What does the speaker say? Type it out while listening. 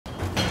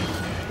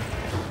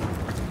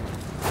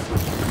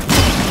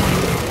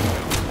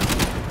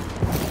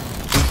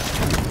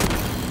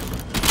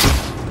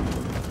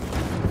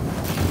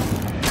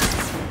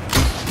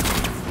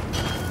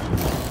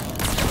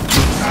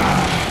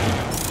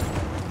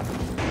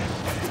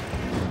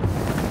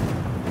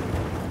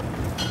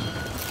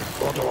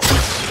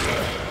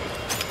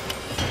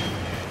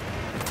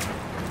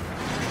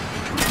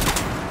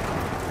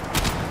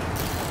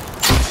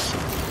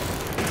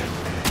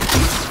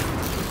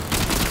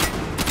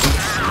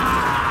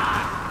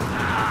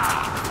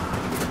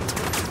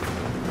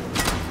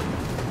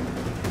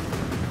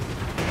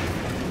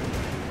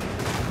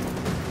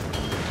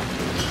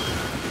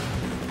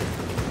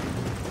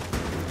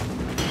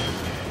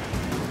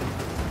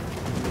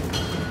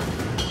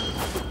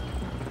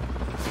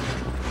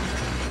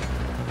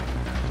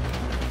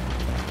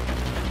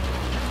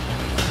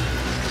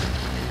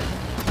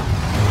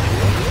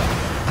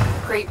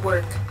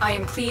work. I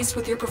am pleased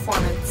with your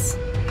performance.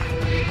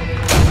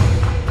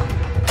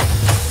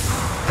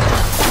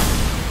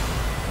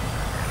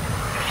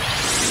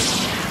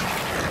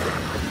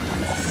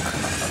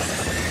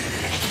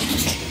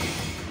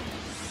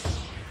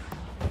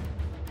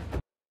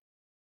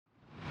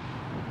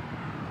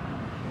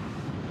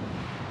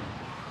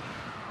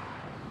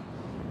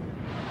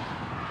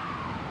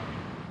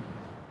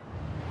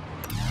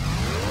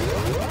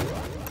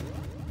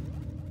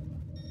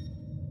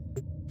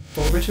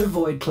 Orbiter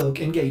Void Cloak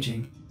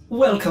engaging.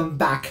 Welcome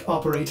back,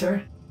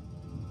 Operator.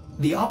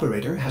 The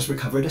Operator has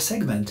recovered a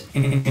segment.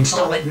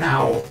 Install it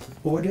now.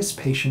 Ordis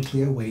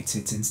patiently awaits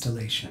its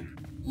installation.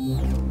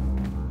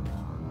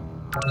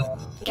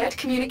 Get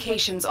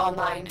communications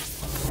online.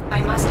 I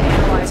must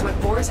analyze what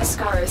Vors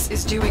Ascaris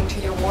is doing to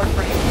your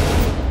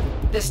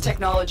Warframe. This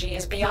technology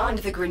is beyond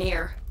the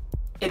Grineer.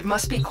 It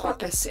must be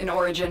Corpus in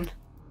origin.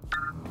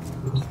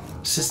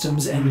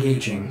 Systems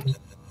engaging.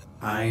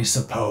 I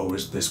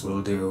suppose this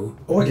will do.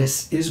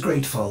 Ordis is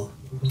grateful.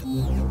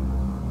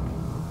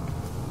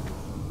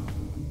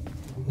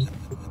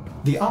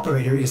 The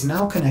Operator is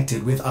now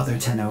connected with other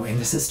Tenno in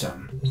the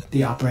system.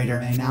 The Operator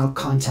may now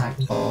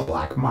contact all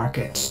black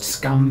market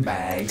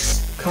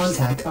scumbags.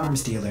 Contact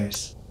arms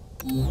dealers.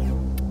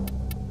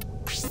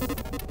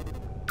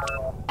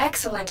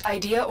 Excellent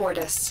idea,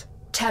 Ordis.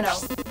 Tenno,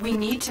 we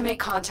need to make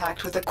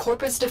contact with a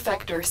Corpus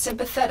defector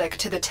sympathetic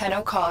to the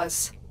Tenno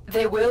cause.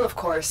 They will, of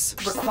course,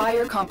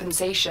 require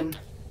compensation.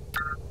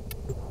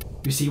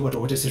 You see what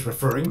Ordis is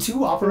referring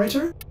to,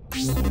 Operator?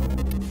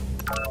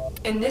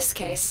 In this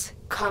case,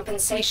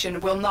 compensation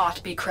will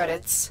not be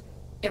credits.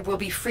 It will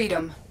be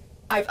freedom.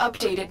 I've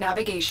updated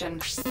navigation.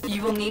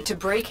 You will need to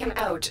break him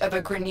out of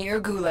a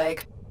Grineer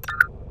gulag.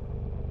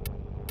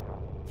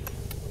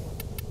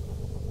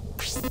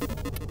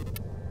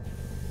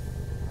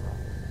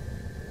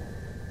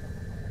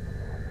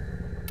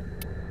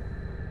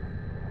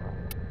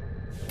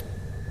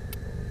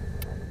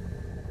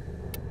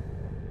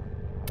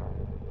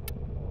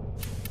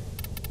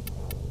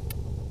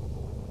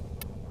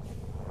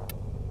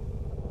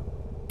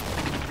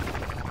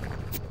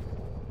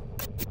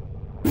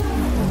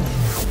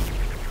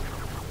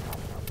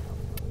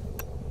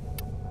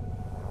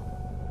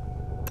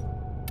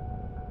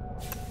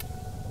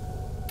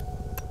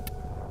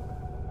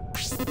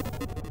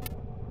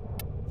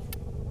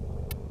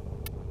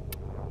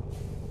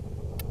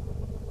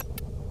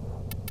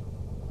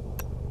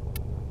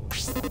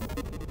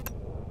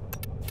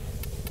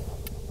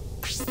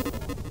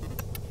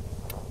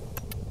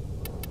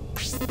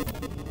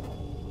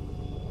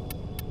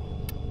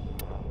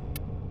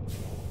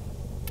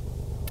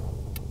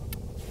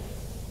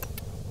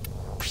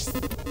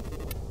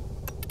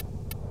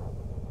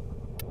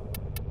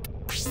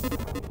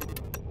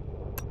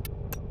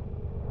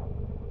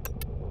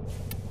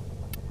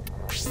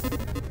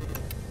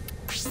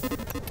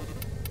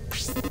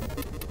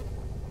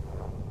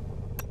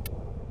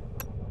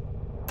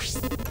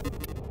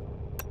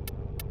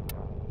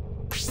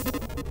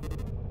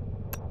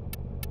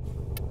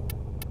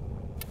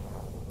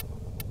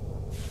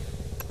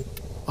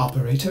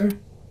 Operator?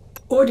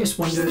 Ordis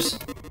wonders,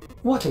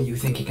 what are you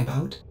thinking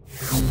about?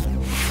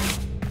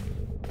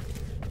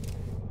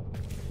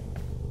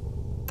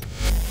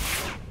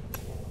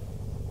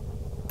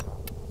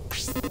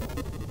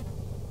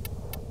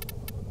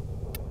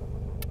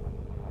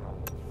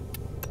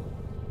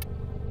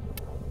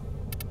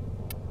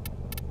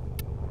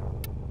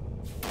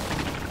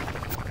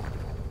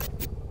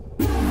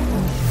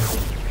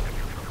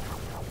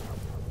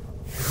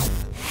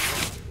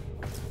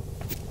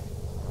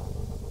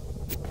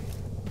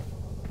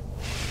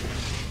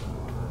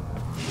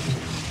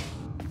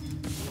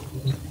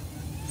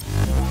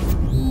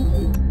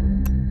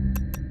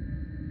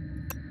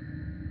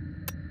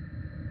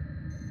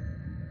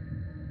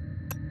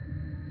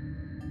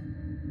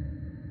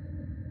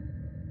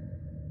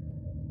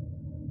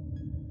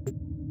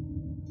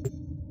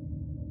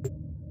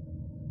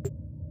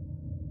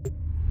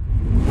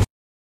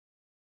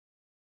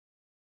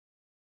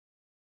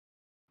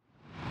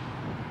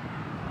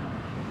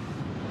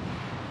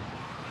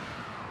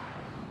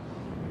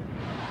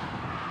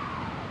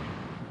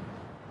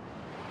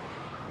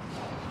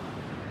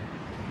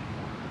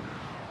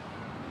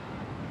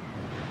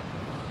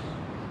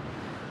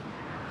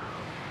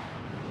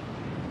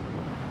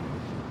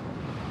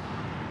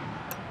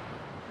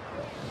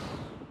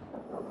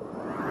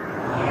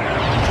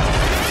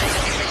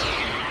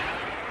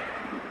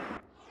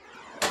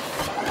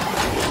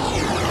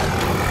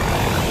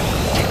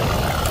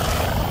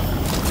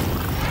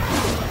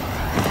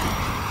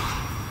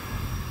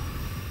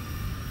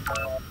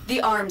 The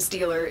arms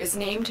dealer is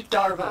named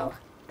Darvo.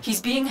 He's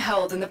being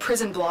held in the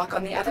prison block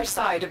on the other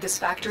side of this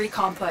factory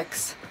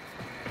complex.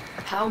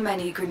 How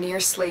many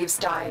Grineer slaves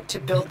died to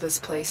build this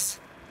place?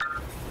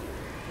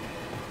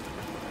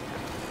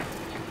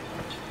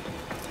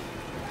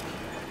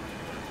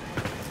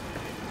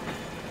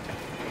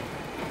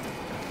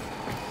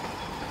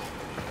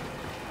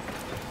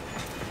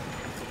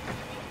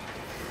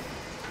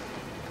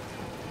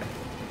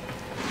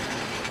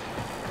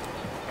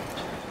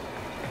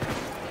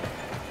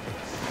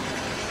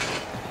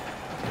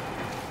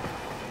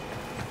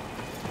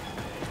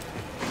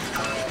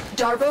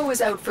 Darbo is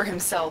out for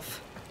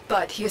himself,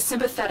 but he is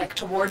sympathetic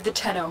toward the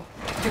Tenno.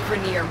 The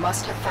Grineer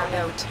must have found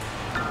out.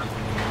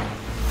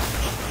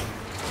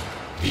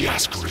 The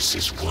Ascaris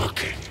is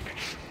working,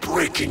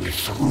 breaking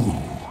through.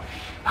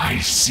 I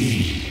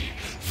see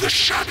the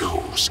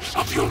shadows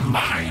of your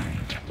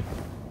mind.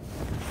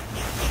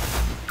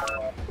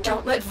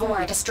 Don't let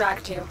Vor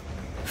distract you.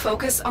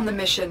 Focus on the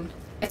mission.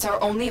 It's our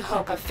only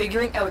hope of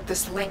figuring out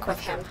this link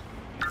with him.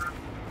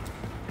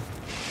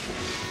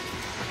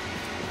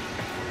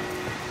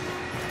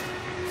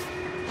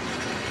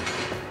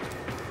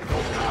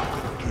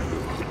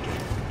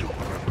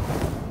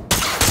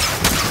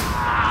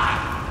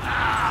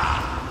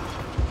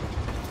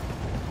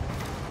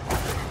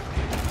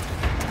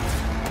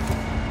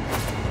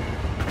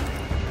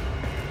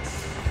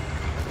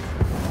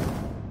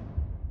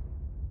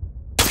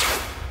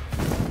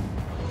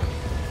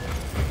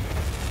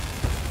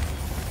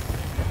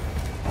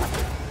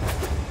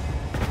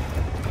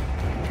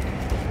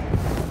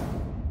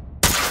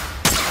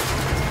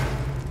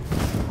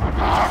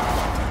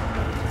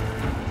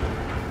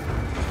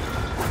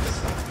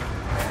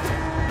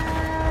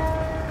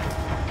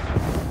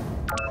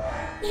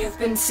 You've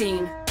been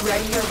seen.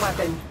 Ready your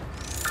weapon.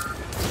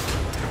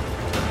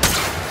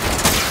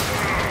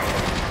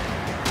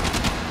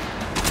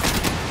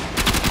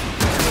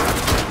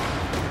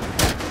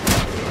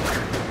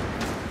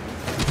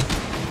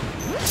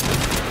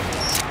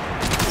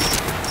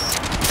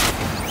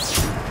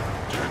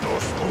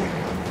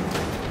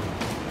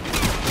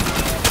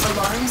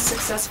 Alarm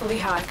successfully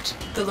hacked.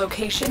 The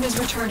location is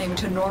returning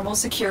to normal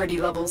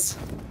security levels.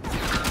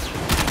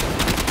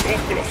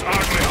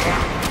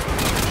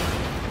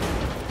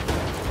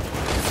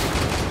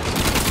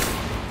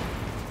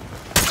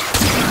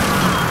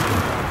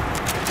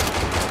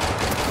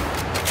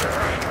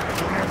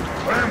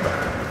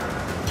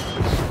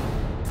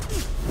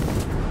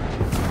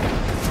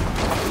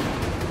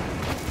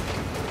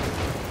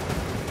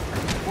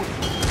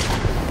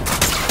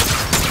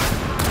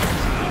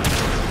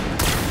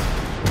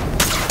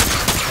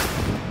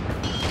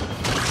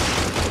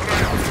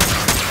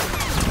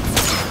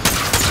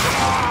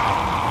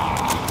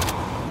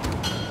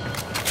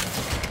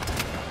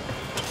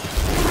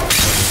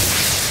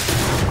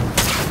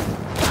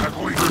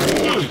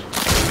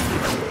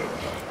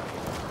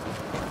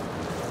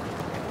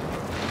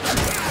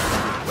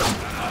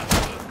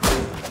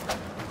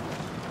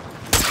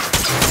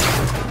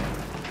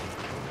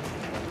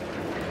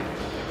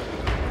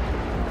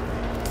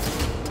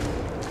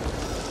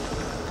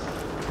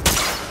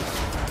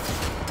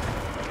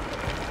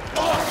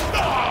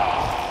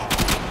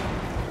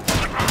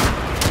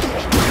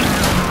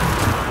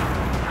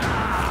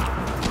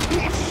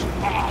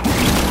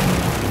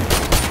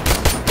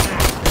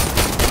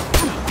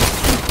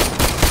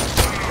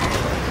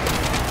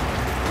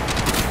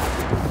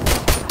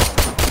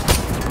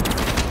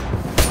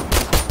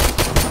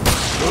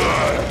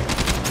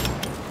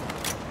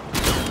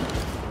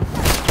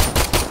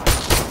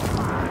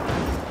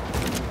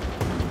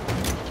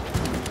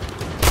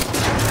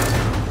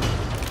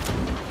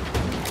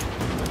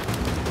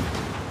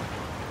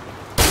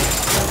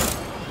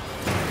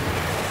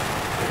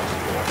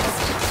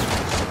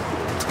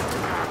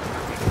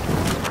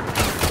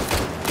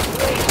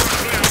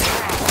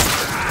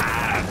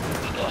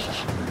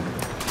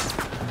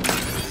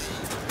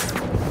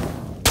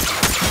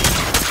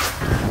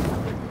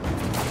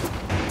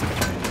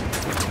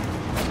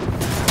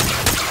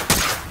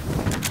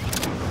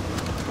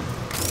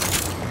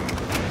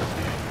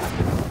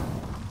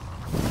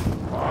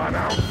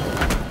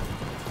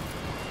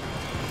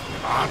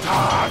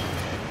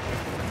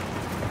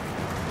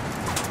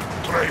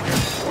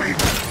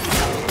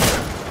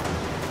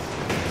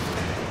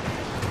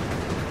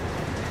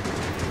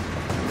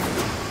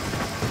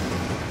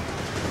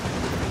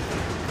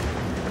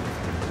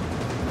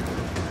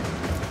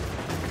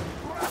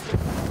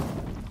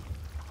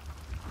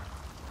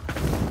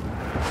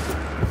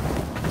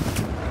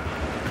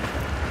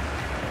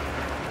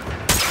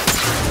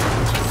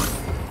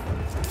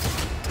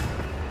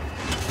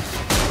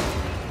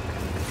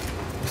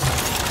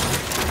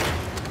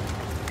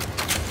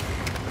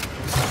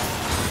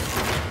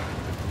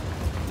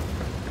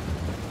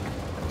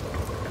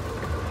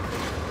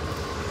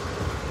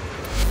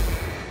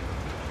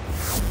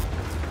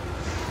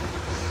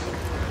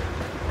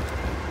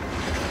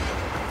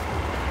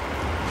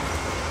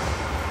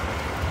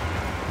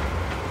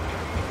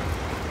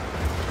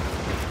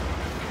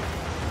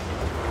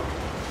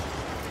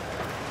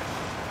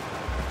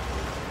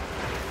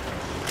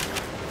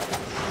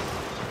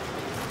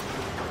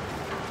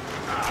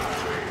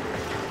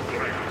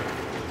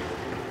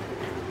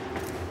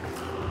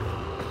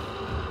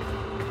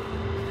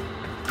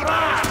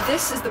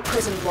 This is the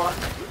prison block.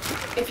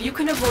 If you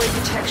can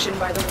avoid detection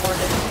by the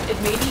warden,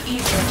 it may be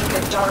easier to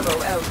get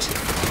Darbo out.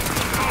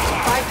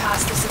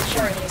 Bypass the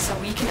security so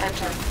we can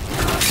enter.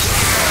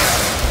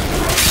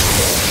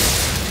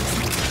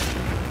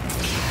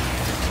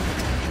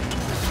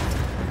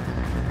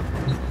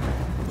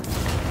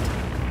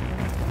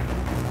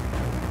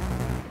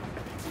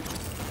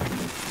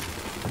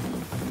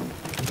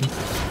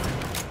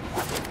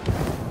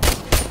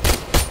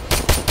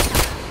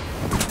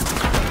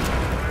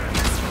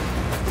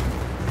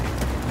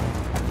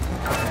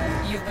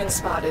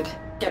 spotted.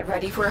 Get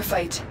ready for a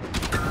fight.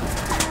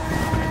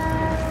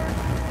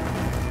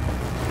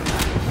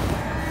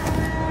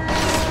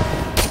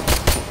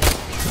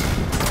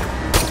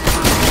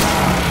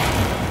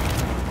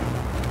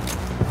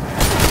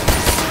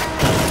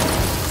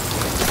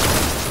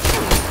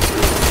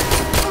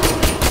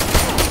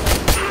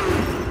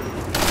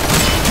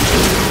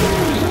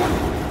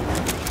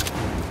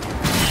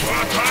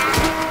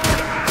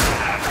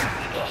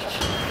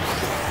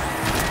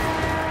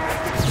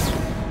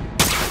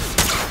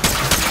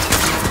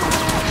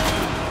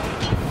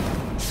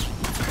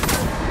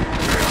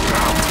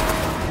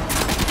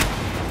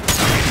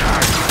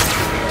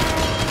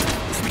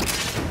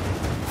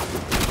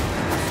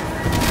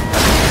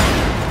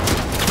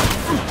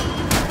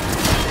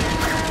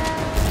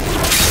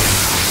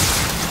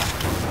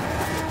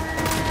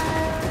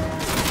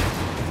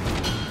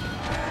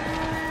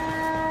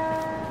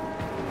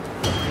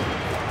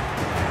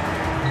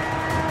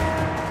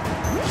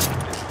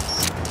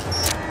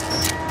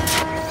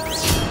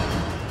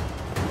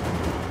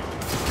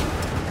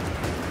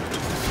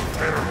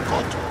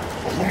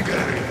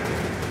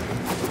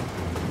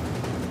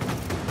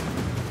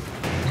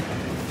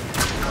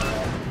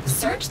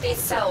 Search these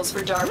cells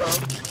for Darbo.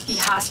 He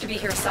has to be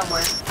here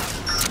somewhere.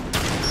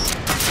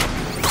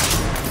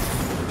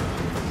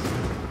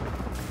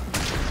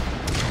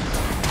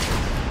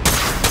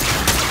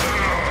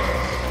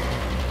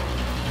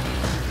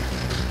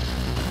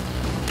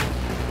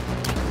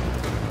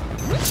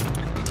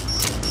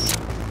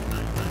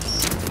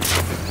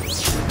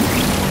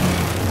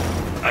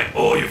 I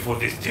owe you for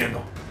this,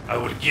 Tenno. I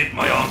will get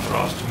my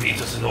entourage to meet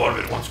us in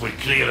orbit once we're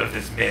clear of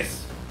this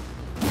mess.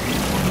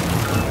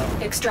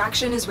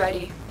 Extraction is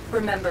ready.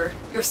 Remember,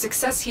 your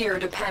success here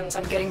depends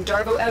on getting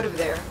Darbo out of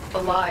there,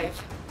 alive.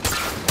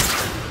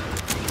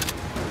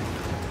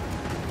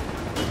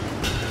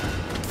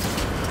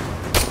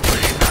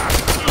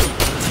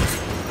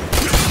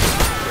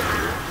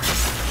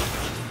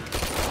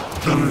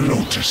 The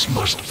Lotus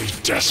must be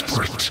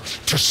desperate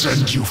to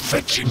send you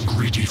fetching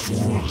greedy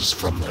fools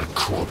from the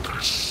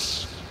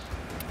corpus.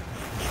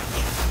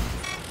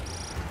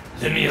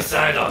 Lend me a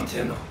sidearm,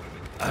 Tenno.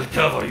 I'll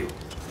cover you.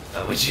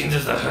 Which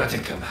hinders the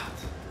hurting come out.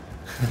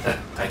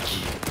 I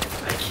can't.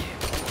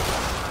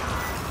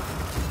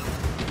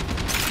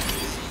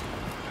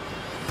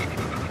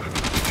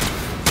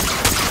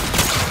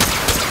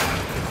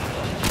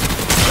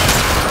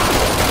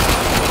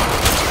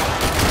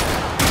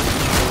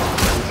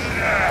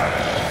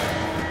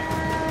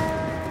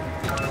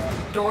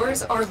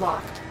 Doors are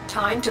locked.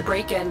 Time to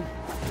break in.